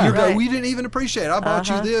does. Yeah. You go, we didn't even appreciate it. I bought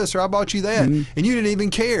you this, or I bought you that, and you didn't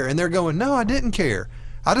even care. And they're going, no, I didn't care.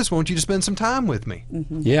 I just want you to spend some time with me.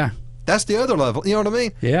 Yeah. That's the other level. You know what I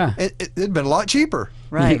mean? Yeah. It'd been a lot cheaper.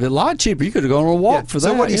 Right. A lot cheaper. You could have gone on a walk for that.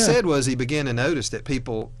 So what he said was he began to notice that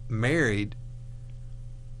people married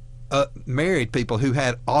people who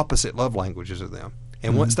had opposite love languages of them.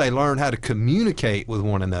 And once they learned how to communicate with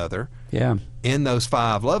one another in those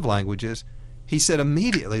 5 love languages, he said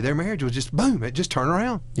immediately their marriage was just, boom, it just turned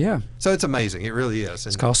around. Yeah. So it's amazing. It really is.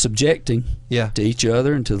 It's called subjecting to each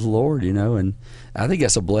other and to the Lord, and I think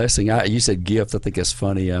that's a blessing. You said gift. I think that's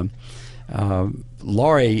funny.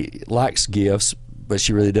 Laurie likes gifts, but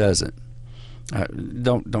she really doesn't.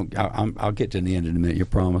 I'll get to the end in a minute, you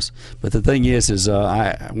promise. But the thing is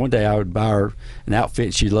one day I would buy her an outfit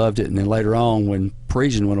and she loved it, and then later on when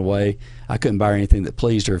Parisian went away, I couldn't buy her anything that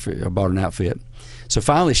pleased her if I bought an outfit. So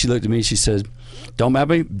finally she looked at me and she said, don't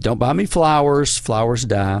buy me flowers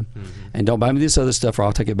die, and don't buy me this other stuff or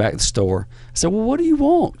I'll take it back to the store. I said, well, what do you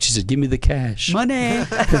want? She said, give me the cash. Money. And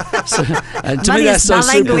to Money me that's is so my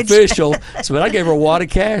language. superficial. So when I gave her a wad of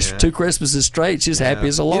cash 2 Christmases straight, she's happy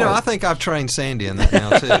as a lark. I think I've trained Sandy in that now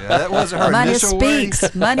too. That wasn't her Money initial speaks. way.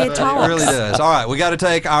 Money talks. It really does. All right, we got to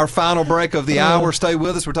take our final break of the hour. Stay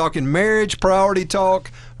with us. We're talking marriage priority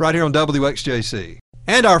talk right here on WXJC.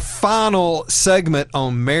 And our final segment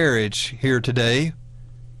on marriage here today,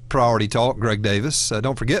 Priority Talk, Greg Davis.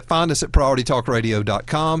 Don't forget, find us at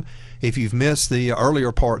PriorityTalkRadio.com. If you've missed the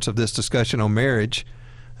earlier parts of this discussion on marriage,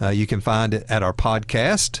 you can find it at our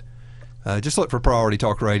podcast. Just look for Priority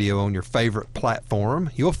Talk Radio on your favorite platform.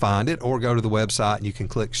 You'll find it, or go to the website and you can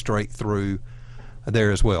click straight through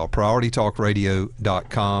there as well,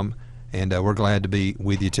 PriorityTalkRadio.com. And we're glad to be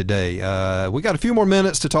with you today. We got a few more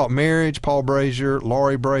minutes to talk marriage. Paul Brasher,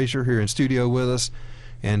 Laurie Brasher here in studio with us.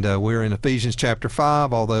 And we're in Ephesians chapter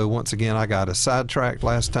 5, although once again I got us sidetracked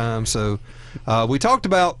last time. So we talked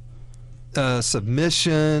about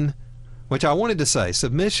submission, which I wanted to say,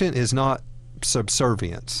 submission is not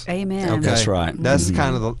subservience. Amen. Okay? That's right. That's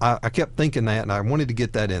kind of I kept thinking that, and I wanted to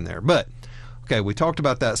get that in there. But okay, we talked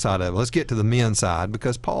about that side of it. Let's get to the men's side,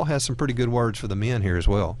 because Paul has some pretty good words for the men here as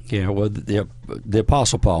well. Yeah, well, the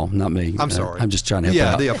Apostle Paul, not me. I'm sorry. I'm just trying to help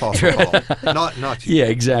out. Yeah, the Apostle Paul, not you. Yeah,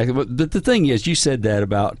 exactly. But the thing is, you said that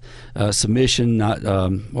about submission, not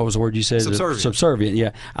what was the word you said? Subservient. Subservient.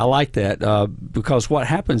 Yeah, I like that because what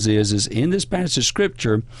happens is in this passage of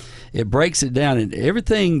Scripture, it breaks it down, and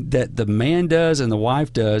everything that the man does and the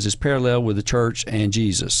wife does is parallel with the church and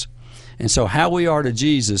Jesus. And so how we are to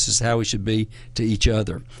Jesus is how we should be to each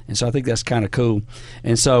other. And so I think that's kind of cool.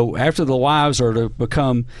 And so after the wives are to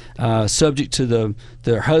become subject to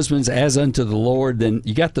their husbands as unto the Lord, then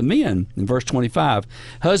you got the men in verse 25.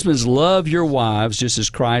 Husbands, love your wives just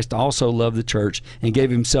as Christ also loved the church and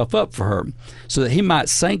gave himself up for her, so that he might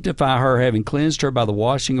sanctify her, having cleansed her by the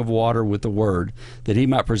washing of water with the word, that he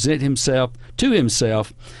might present himself to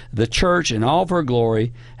himself, the church in all of her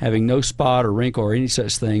glory, having no spot or wrinkle or any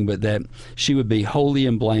such thing, but that she would be holy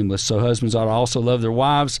and blameless. So husbands ought to also love their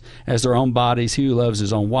wives as their own bodies. He who loves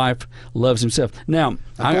his own wife loves himself. Now,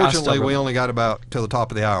 unfortunately, we only got about till the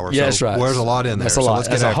top of the hour. Yeah, so that's right. There's a lot in there. That's a so lot. Let's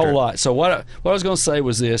get That's a after whole it. lot. So what I was going to say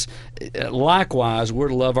was this: likewise, we're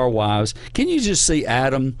to love our wives. Can you just see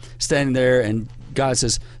Adam standing there and God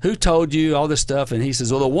says, "Who told you all this stuff?" And he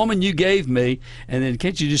says, "Well, the woman you gave me." And then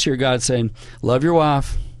can't you just hear God saying, "Love your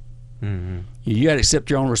wife." Mm-hmm. You got to accept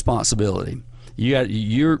your own responsibility.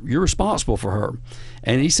 You're responsible for her.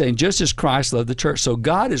 And he's saying, just as Christ loved the church. So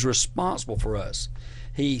God is responsible for us.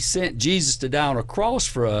 He sent Jesus to die on a cross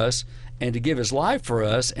for us and to give his life for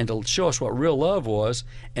us and to show us what real love was.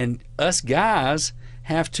 And us guys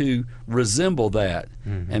have to resemble that.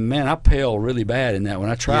 Mm-hmm. And man, I pale really bad in that when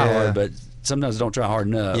I try hard, but sometimes I don't try hard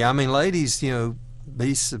enough. Yeah, I mean, ladies,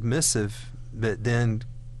 be submissive, but then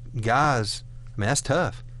guys, I mean, that's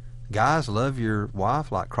tough. Guys, love your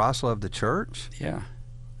wife like Christ loved the church. Yeah.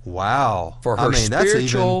 Wow. For her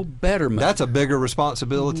spiritual betterment. That's a bigger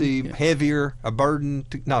responsibility, heavier, a burden,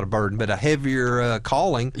 not a burden, but a heavier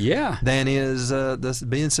calling than is this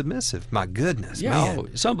being submissive. My goodness, man.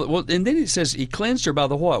 Well, and then it says he cleansed her by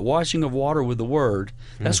the what? Washing of water with the word.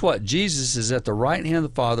 That's what Jesus is at the right hand of the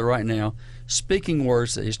Father right now, speaking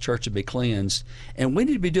words that his church would be cleansed. And we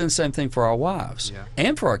need to be doing the same thing for our wives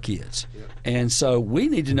and for our kids. Yeah. And so we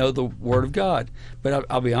need to know the Word of God. But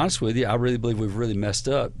I'll be honest with you, I really believe we've really messed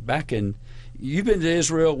up. You've been to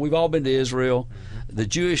Israel, we've all been to Israel. Mm-hmm. The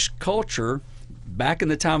Jewish culture, back in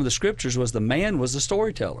the time of the Scriptures, was the man was the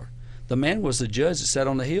storyteller. The man was the judge that sat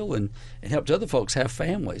on the hill and helped other folks have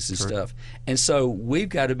families and stuff. And so we've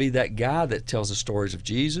got to be that guy that tells the stories of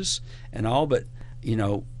Jesus and all. But,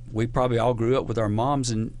 we probably all grew up with our moms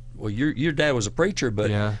and your dad was a preacher,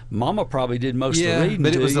 but Mama probably did most of the reading.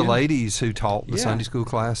 But it was the ladies who taught the Sunday school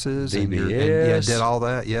classes and did all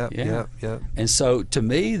that. Yep. And so, to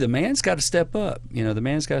me, the man's got to step up. The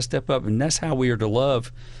man's got to step up, and that's how we are to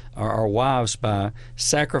love our wives, by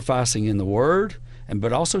sacrificing in the Word,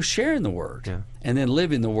 but also sharing the Word, and then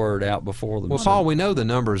living the Word out before them. Well, Paul, we know the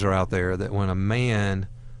numbers are out there that when a man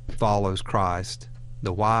follows Christ,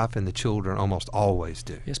 the wife and the children almost always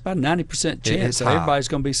do. It's about a 90% chance that everybody's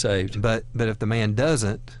going to be saved. But if the man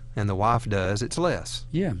doesn't and the wife does, it's less.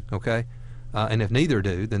 Yeah. Okay? And if neither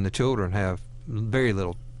do, then the children have very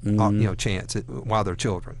little chance while they're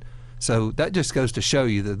children. So that just goes to show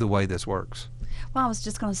you the way this works. Well, I was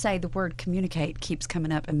just going to say the word communicate keeps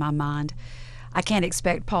coming up in my mind. I can't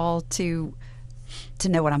expect Paul to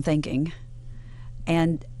know what I'm thinking,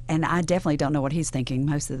 and I definitely don't know what he's thinking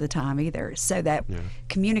most of the time either. So that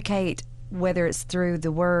communicate, whether it's through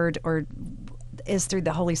the word or is through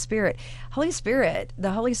the Holy Spirit.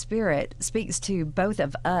 The Holy Spirit speaks to both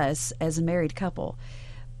of us as a married couple.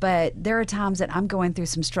 But there are times that I'm going through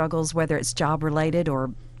some struggles, whether it's job related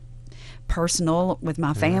or personal with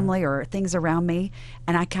my family or things around me,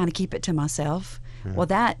 and I kind of keep it to myself. Well,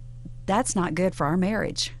 that's not good for our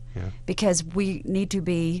marriage, because we need to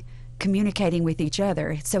be communicating with each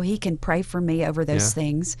other so he can pray for me over those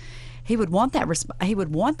things. He would want that he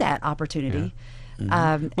would want that opportunity.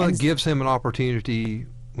 Well, it gives him an opportunity.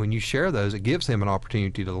 When you share those, it gives him an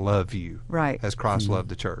opportunity to love you, right, as Christ loved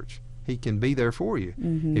the church. He can be there for you.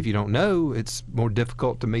 If you don't know, it's more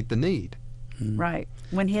difficult to meet the need. Right.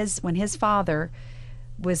 When his father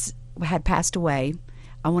had passed away,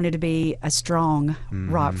 I wanted to be a strong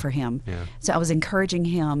rock for him. So I was encouraging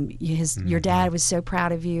him. Your dad was so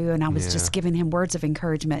proud of you, and I was just giving him words of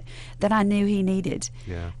encouragement that I knew he needed.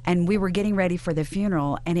 And we were getting ready for the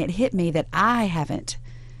funeral, and it hit me that I haven't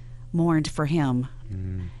mourned for him.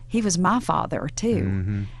 He was my father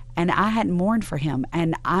too. And I hadn't mourned for him.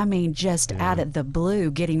 And I mean, just out of the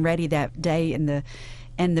blue, getting ready that day in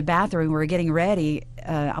the bathroom, we were getting ready.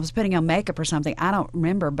 I was putting on makeup or something. I don't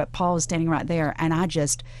remember, but Paul was standing right there, and I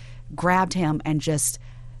just grabbed him and just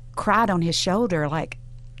cried on his shoulder like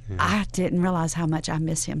I didn't realize how much I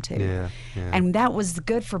miss him too. And that was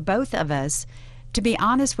good for both of us to be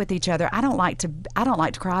honest with each other. I don't like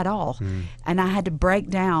to cry at all. And I had to break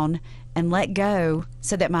down and let go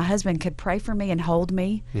so that my husband could pray for me and hold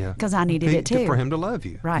me, because I needed it too. For him to love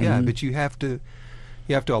you. Right. Yeah, but you have to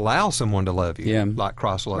allow someone to love you, like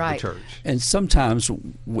Christ loved the church. And sometimes,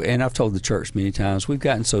 and I've told the church many times, we've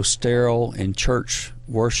gotten so sterile in church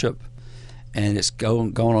worship, and it's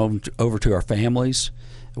going over to our families.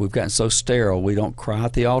 We've gotten so sterile. We don't cry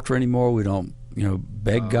at the altar anymore. We don't,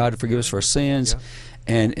 beg God to forgive us for our sins.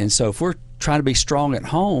 And so if we're trying to be strong at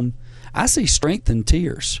home, I see strength in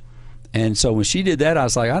tears. And so when she did that, I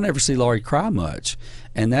was like, I never see Laurie cry much.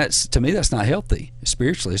 And to me, that's not healthy.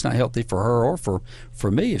 Spiritually, it's not healthy for her or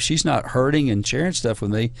for me. If she's not hurting and sharing stuff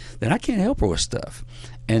with me, then I can't help her with stuff.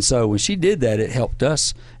 And so when she did that, it helped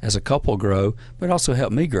us as a couple grow, but it also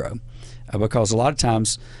helped me grow. Because a lot of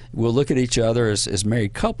times we'll look at each other as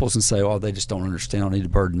married couples and say, oh, they just don't understand. I don't need to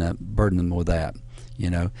burden them with that.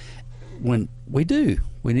 When we do,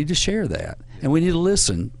 we need to share that. And we need to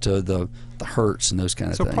listen to the hurts and those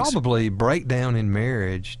kind of things. So probably breakdown in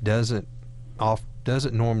marriage doesn't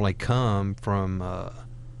normally come from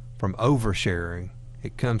oversharing.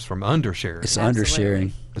 It comes from undersharing. It's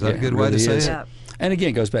undersharing. Is that a good way to say it? And again,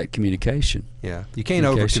 it goes back to communication. Yeah, you can't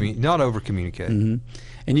not over communicate.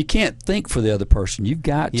 And you can't think for the other person. You've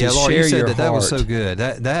got to Laurie, share you said your heart. That was so good.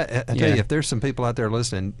 That I tell you, if there's some people out there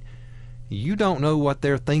listening, you don't know what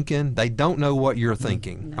they're thinking. They don't know what you're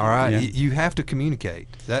thinking. All right, you have to communicate.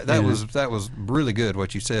 That was really good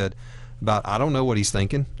what you said about I don't know what he's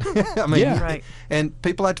thinking. I mean, right. And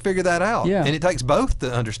people have to figure that out. Yeah. And it takes both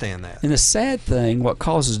to understand that. And the sad thing, what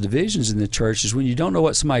causes divisions in the church is when you don't know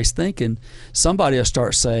what somebody's thinking, somebody will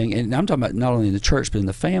start saying, and I'm talking about not only in the church but in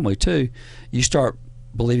the family too, you start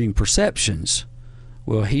believing perceptions.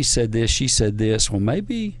 Well, he said this, she said this. Well,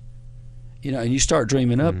 maybe, and you start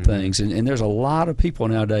dreaming up things. And there's a lot of people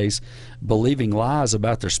nowadays believing lies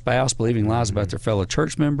about their spouse, believing lies about their fellow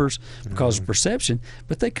church members because of perception,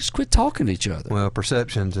 but they just quit talking to each other. Well,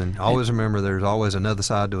 perceptions, and always remember there's always another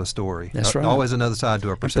side to a story. That's right. Always another side to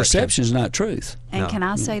a perception. Perception is not truth. And can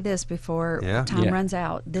I say this before time runs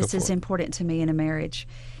out? This is important to me in a marriage.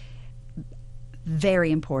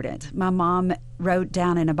 Very important. My mom wrote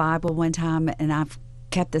down in a Bible one time, and I've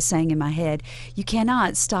kept this saying in my head, you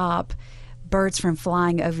cannot stop birds from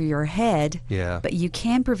flying over your head, but you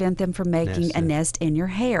can prevent them from making a nest in your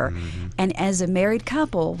hair. And as a married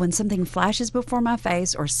couple, when something flashes before my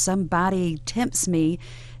face or somebody tempts me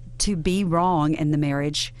to be wrong in the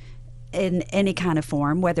marriage in any kind of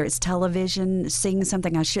form, whether it's television, seeing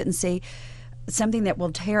something I shouldn't see, something that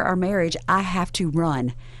will tear our marriage, I have to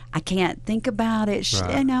run. I can't think about it.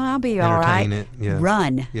 Right. I'll be all right. It. Yeah.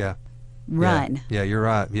 Run. Yeah. Run. Yeah, you're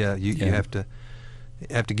right. Yeah, you have to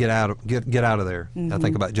get out of there. I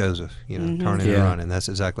think about Joseph, turning and running. That's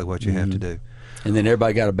exactly what you have to do. And then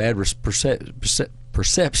everybody got a bad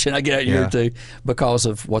perception. I get out here too because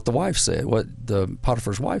of what the wife said, what the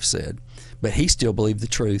Potiphar's wife said. But he still believed the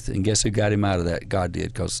truth, and guess who got him out of that? God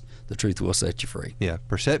did, because the truth will set you free. Yeah,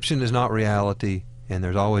 perception is not reality, And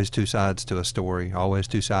there's always two sides to a story, always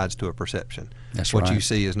two sides to a perception. That's what right. you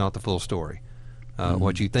see is not the full story.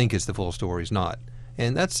 What you think is the full story is not.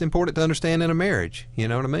 And that's important to understand in a marriage. You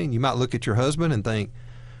know what I mean? You might look at your husband and think,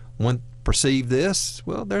 one perceive this.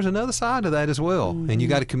 Well, there's another side to that as well. And you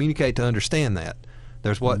got to communicate to understand that.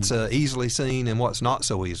 There's what's easily seen and what's not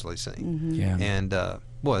so easily seen. Yeah. And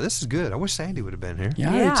boy, this is good. I wish Sandy would have been here.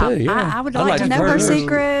 Yeah, I do too. Yeah, I would I'd like to know hear her hers.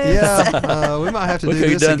 secrets. Yeah, we might have to We do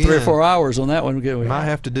could have this done again. 3 or 4 hours on that one. We might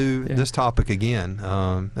have to do this topic again.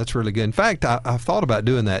 That's really good. In fact, I've thought about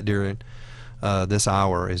doing that during this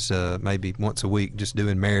hour, is maybe once a week, just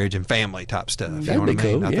doing marriage and family type stuff. You know what I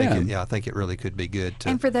mean? I think it really could be good.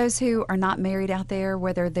 And for those who are not married out there,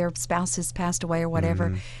 whether their spouse has passed away or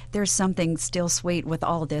whatever, there's something still sweet with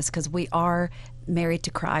all of this, because we are married to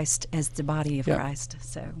Christ as the body of Christ.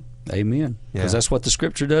 So, amen. Because that's what the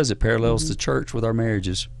Scripture does. It parallels the church with our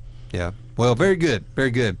marriages. Yeah. Well, very good.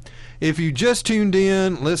 Very good. If you just tuned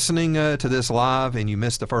in listening to this live and you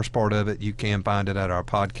missed the first part of it, you can find it at our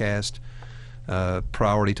podcast,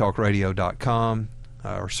 PriorityTalkRadio.com,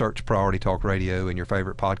 or search Priority Talk Radio in your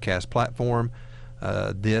favorite podcast platform.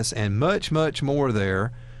 This and much, much more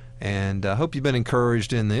there. And I hope you've been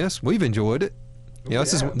encouraged in this. We've enjoyed it. You know,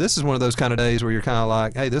 this is one of those kind of days where you're kind of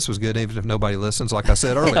like, hey, this was good, even if nobody listens, like I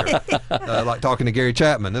said earlier. Like talking to Gary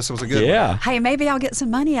Chapman. This was a good one. hey, maybe I'll get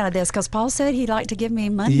some money out of this, because Paul said he'd like to give me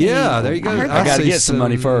money. Yeah, there you go. I got to get some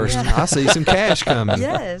money first. I see some cash coming.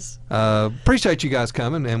 Yes. Appreciate you guys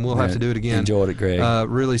coming, and we'll have to do it again. Enjoyed it, Greg.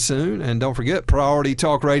 Really soon. And don't forget, Priority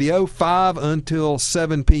Talk Radio, 5 until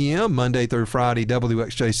 7 p.m., Monday through Friday,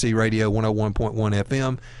 WXJC Radio 101.1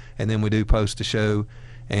 FM. And then we do post the show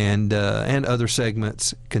and other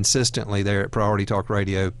segments consistently there at Priority Talk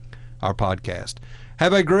Radio, our podcast.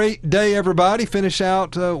 Have a great day, everybody. Finish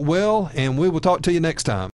out well, and we will talk to you next time.